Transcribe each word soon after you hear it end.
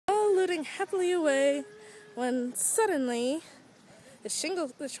floating happily away when suddenly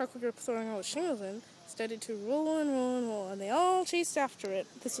the chocolate group throwing all the shingles in started to roll and roll and roll, and they all chased after it.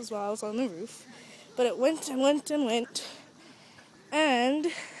 This was while I was on the roof. But it went and went and went. And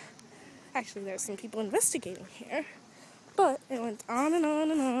actually there's some people investigating here. But it went on and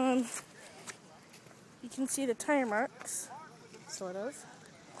on and on. You can see the tire marks, sort of.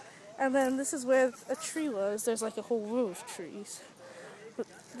 And then this is where a tree was. There's like a whole row of trees. But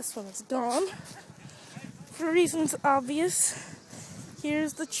this one is gone. For reasons obvious.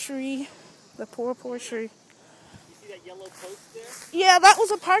 Here's the tree. The poor, poor tree. You see that yellow post there? Yeah, that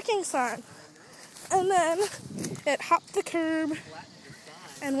was a parking sign. And then it hopped the curb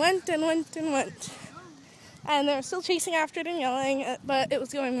and went and went and went. And they were still chasing after it and yelling, but it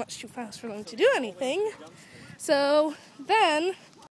was going much too fast for them to do anything. So then